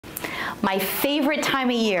My favorite time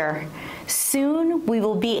of year. Soon we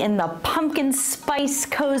will be in the pumpkin spice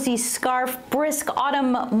cozy scarf, brisk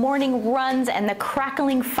autumn morning runs, and the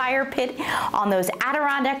crackling fire pit on those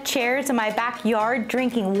Adirondack chairs in my backyard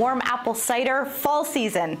drinking warm apple cider. Fall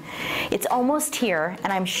season. It's almost here,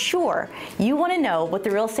 and I'm sure you want to know what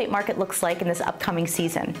the real estate market looks like in this upcoming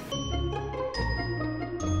season.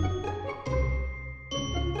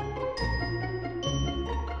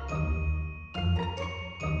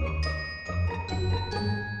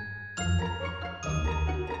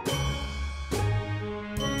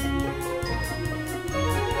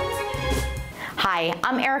 Hi,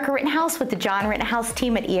 I'm Erica Rittenhouse with the John Rittenhouse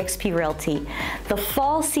Team at eXp Realty. The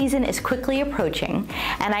fall season is quickly approaching,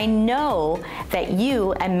 and I know that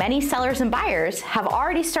you and many sellers and buyers have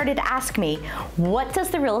already started to ask me, what does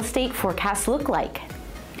the real estate forecast look like?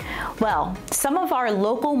 Well, some of our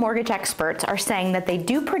local mortgage experts are saying that they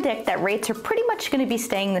do predict that rates are pretty much going to be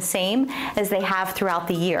staying the same as they have throughout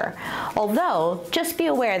the year. Although, just be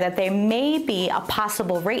aware that there may be a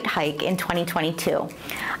possible rate hike in 2022.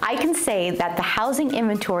 I can say that the housing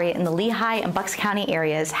inventory in the Lehigh and Bucks County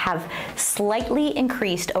areas have slightly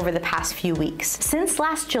increased over the past few weeks. Since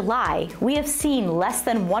last July, we have seen less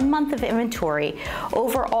than 1 month of inventory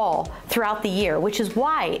overall throughout the year, which is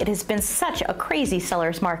why it has been such a crazy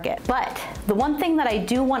seller's market. But the one thing that I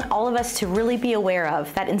do want all of us to really be aware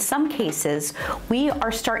of, that in some cases, we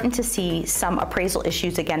are starting to see some appraisal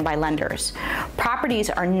issues again by lenders. Properties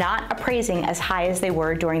are not appraising as high as they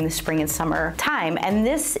were during the spring and summer time, and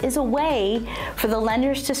this is a way for the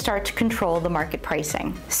lenders to start to control the market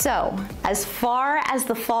pricing. So, as far as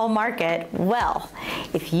the fall market, well,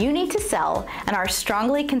 if you need to sell and are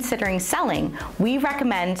strongly considering selling, we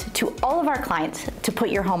recommend to all of our clients to put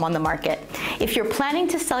your home on the market. If you're planning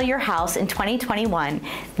to sell your house in 2021,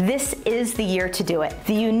 this is the year to do it.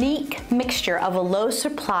 The unique mixture of a low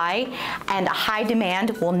supply and a high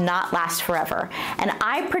demand will not last forever. And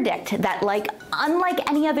I predict that unlike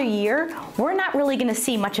any other year, we're not really going to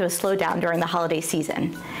see much of a slowdown during the holiday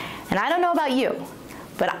season. And I don't know about you,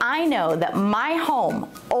 but I know that my home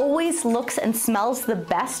always looks and smells the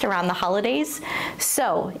best around the holidays.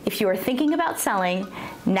 So if you are thinking about selling,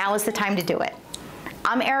 now is the time to do it.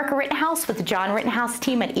 I'm Erica Rittenhouse with the John Rittenhouse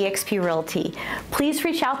Team at eXp Realty. Please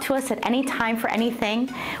reach out to us at any time for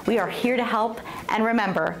anything. We are here to help. And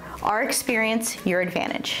remember, our experience, your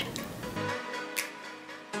advantage.